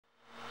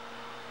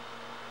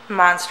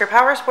Monster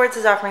Powersports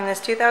is offering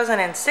this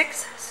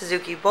 2006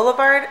 Suzuki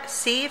Boulevard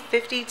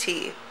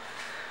C50T.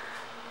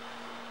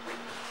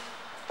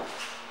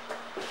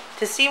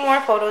 To see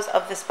more photos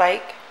of this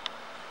bike,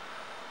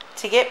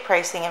 to get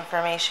pricing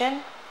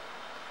information,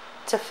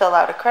 to fill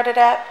out a credit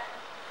app,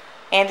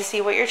 and to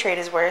see what your trade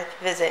is worth,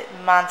 visit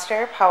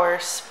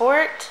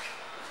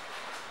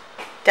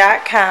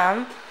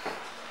monsterpowersport.com.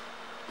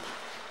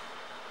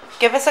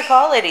 Give us a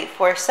call at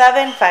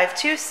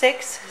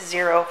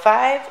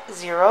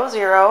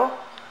 847-526-0500.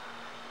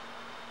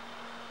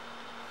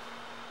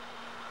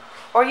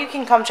 Or you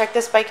can come check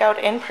this bike out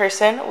in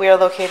person. We are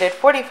located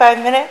 45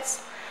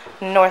 minutes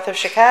north of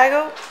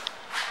Chicago.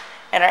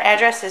 And our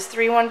address is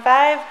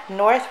 315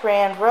 North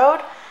Rand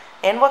Road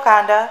in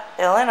Wauconda,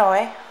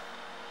 Illinois.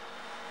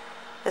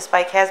 This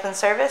bike has been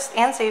serviced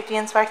and safety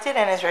inspected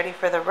and is ready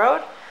for the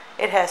road.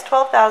 It has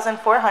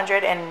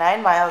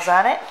 12,409 miles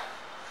on it.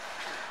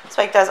 This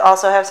bike does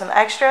also have some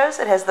extras.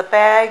 It has the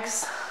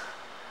bags,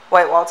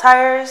 white wall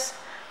tires,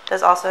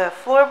 does also have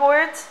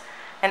floorboards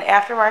and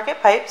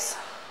aftermarket pipes.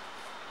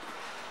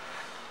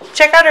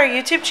 Check out our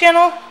YouTube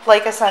channel,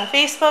 like us on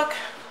Facebook,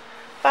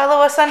 follow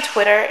us on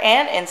Twitter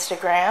and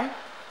Instagram.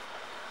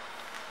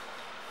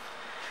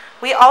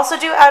 We also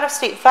do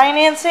out-of-state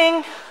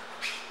financing,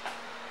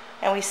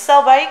 and we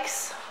sell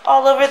bikes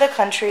all over the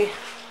country.